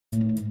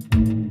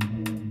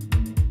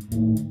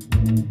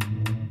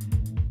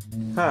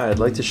Hi, I'd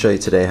like to show you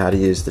today how to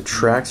use the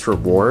TraX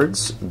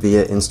rewards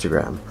via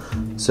Instagram.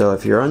 So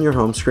if you're on your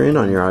home screen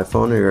on your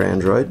iPhone or your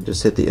Android,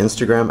 just hit the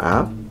Instagram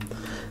app,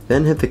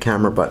 then hit the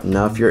camera button.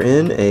 Now if you're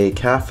in a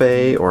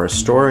cafe or a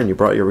store and you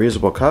brought your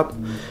reusable cup,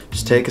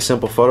 just take a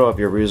simple photo of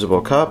your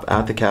reusable cup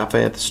at the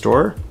cafe at the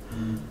store.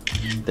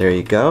 There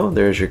you go,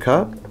 there's your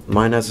cup.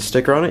 Mine has a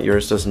sticker on it,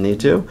 yours doesn't need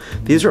to.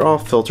 These are all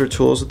filter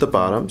tools at the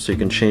bottom, so you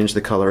can change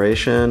the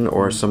coloration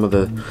or some of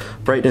the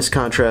brightness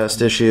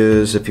contrast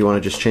issues if you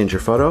want to just change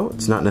your photo.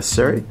 It's not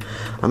necessary.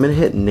 I'm going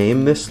to hit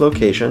name this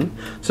location.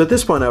 So at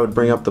this point I would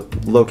bring up the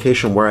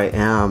location where I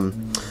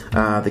am,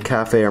 the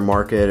cafe or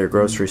market or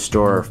grocery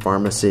store or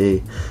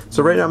pharmacy.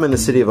 So right now I'm in the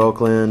city of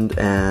Oakland,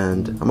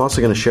 and I'm also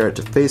going to share it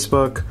to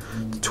Facebook,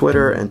 to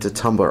Twitter, and to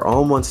Tumblr,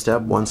 all in one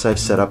step once I've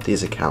set up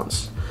these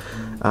accounts.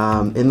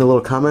 In the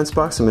little comments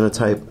box, I'm going to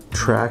type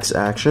ThX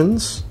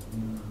Actions,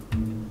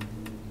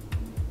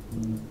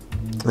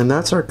 and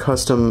that's our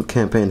custom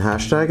campaign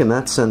hashtag, and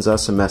that sends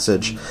us a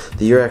message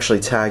that you're actually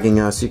tagging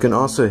us. You can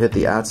also hit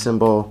the @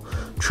 symbol,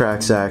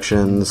 ThX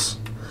Actions,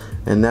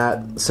 and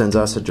that sends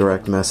us a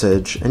direct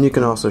message. And you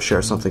can also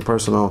share something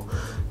personal,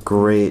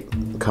 great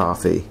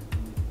coffee,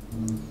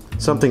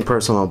 something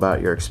personal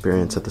about your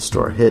experience at the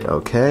store. Hit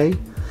OK.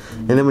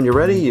 And then when you're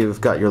ready, you've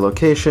got your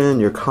location,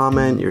 your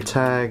comment, your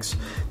tags.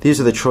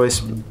 These are the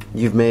choice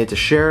you've made to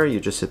share. You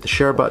just hit the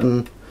share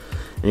button,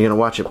 and you're gonna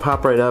watch it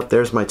pop right up.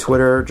 There's my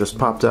Twitter, just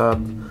popped up.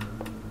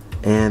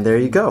 And there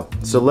you go.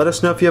 So let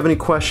us know if you have any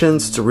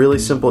questions. It's a really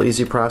simple,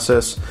 easy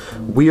process.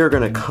 We are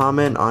gonna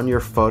comment on your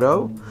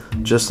photo,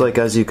 just like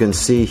as you can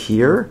see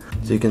here.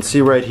 So you can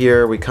see right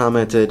here, we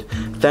commented,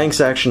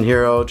 "ThX Action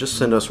Hero, just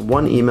send us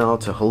one email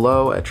to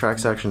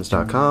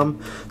hello@traxactions.com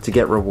to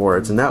get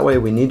rewards." And that way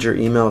we need your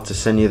email to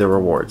send you the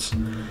rewards.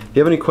 If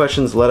you have any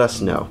questions, let us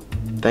know.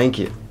 Thank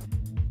you.